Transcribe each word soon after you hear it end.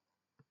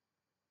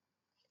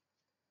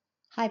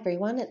Hi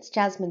everyone, it's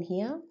Jasmine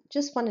here.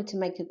 Just wanted to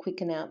make a quick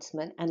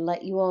announcement and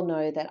let you all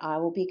know that I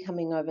will be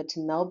coming over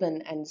to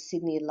Melbourne and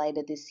Sydney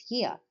later this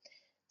year.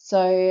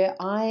 So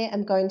I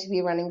am going to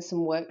be running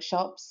some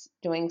workshops,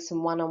 doing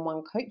some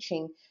one-on-one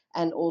coaching,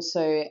 and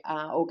also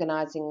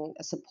organising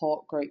a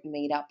support group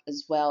meetup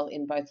as well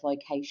in both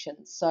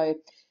locations. So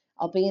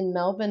I'll be in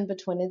Melbourne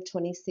between the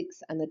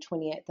 26th and the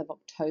 28th of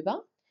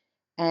October,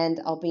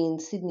 and I'll be in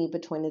Sydney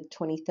between the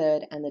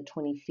 23rd and the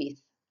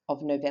 25th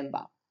of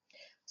November.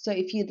 So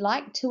if you'd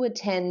like to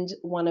attend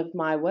one of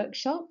my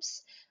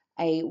workshops,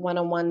 a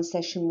one-on-one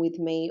session with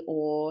me,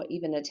 or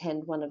even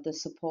attend one of the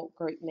support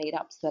group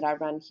meetups that I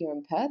run here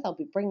in Perth, I'll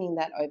be bringing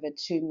that over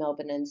to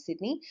Melbourne and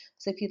Sydney.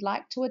 So if you'd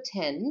like to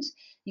attend,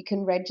 you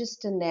can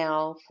register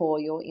now for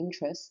your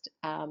interest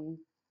on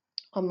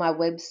my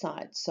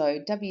website. So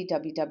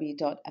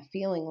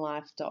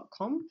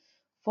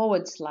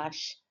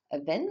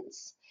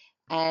www.afeelinglife.com/events,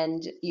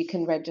 and you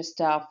can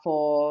register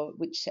for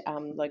which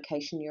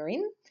location you're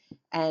in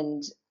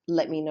and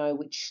let me know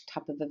which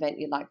type of event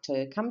you'd like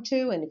to come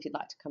to. And if you'd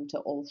like to come to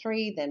all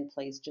three, then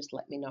please just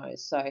let me know.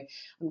 So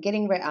I'm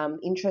getting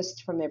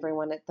interest from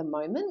everyone at the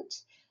moment.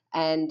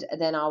 And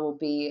then I will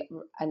be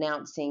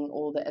announcing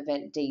all the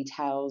event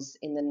details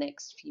in the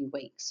next few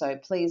weeks. So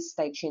please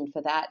stay tuned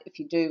for that. If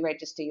you do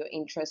register your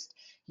interest,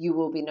 you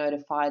will be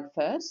notified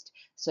first.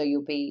 So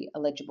you'll be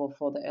eligible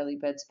for the early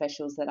bird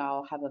specials that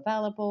I'll have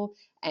available,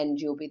 and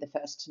you'll be the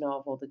first to know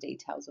of all the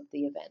details of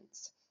the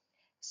events.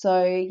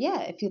 So,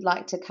 yeah, if you'd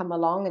like to come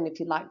along and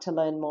if you'd like to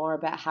learn more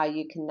about how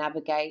you can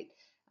navigate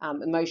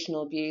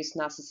emotional abuse,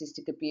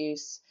 narcissistic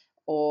abuse,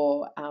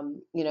 or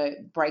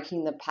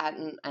breaking the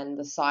pattern and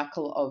the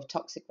cycle of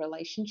toxic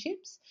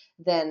relationships,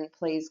 then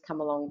please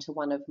come along to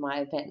one of my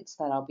events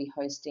that I'll be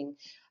hosting.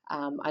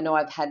 I know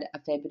I've had a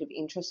fair bit of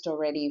interest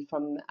already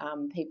from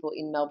people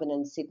in Melbourne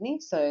and Sydney,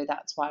 so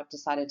that's why I've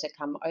decided to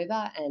come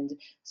over and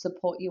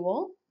support you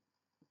all.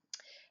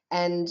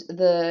 And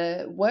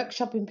the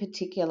workshop in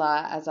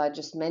particular, as I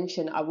just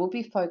mentioned, I will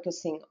be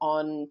focusing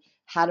on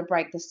how to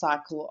break the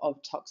cycle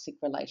of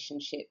toxic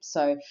relationships.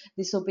 So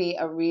this will be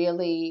a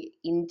really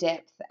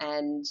in-depth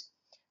and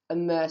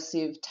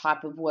immersive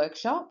type of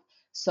workshop.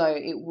 So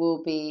it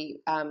will be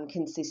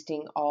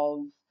consisting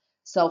of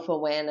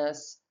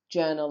self-awareness,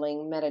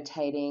 journaling,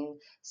 meditating,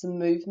 some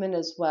movement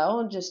as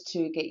well, just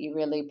to get you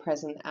really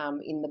present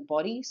in the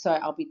body. So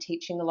I'll be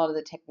teaching a lot of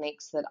the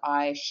techniques that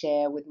I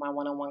share with my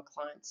one-on-one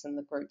clients and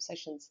the group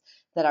sessions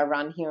that I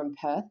run here in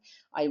Perth.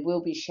 I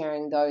will be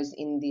sharing those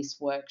in this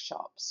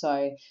workshop.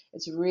 So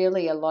it's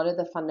really a lot of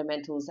the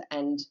fundamentals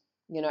and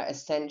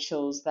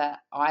essentials that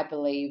I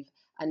believe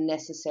are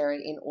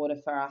necessary in order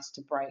for us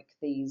to break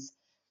these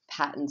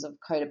patterns of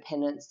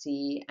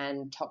codependency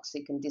and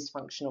toxic and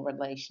dysfunctional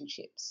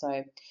relationships.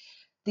 So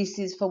this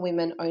is for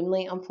women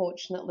only,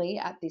 unfortunately,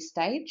 at this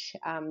stage,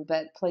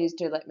 but please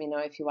do let me know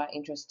if you are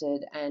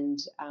interested, and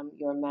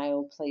you're a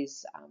male,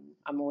 please,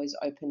 I'm always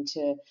open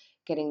to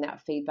getting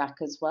that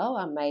feedback as well.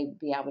 I may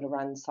be able to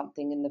run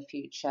something in the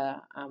future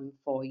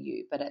for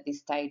you, but at this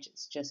stage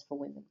it's just for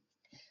women.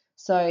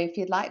 So if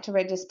you'd like to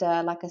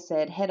register, like I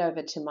said, head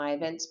over to my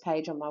events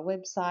page on my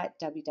website,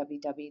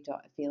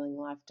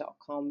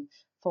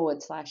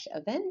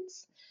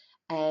 www.afeelinglife.com/events,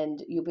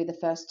 and you'll be the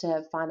first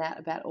to find out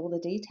about all the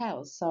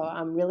details. So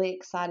I'm really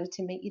excited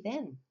to meet you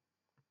then.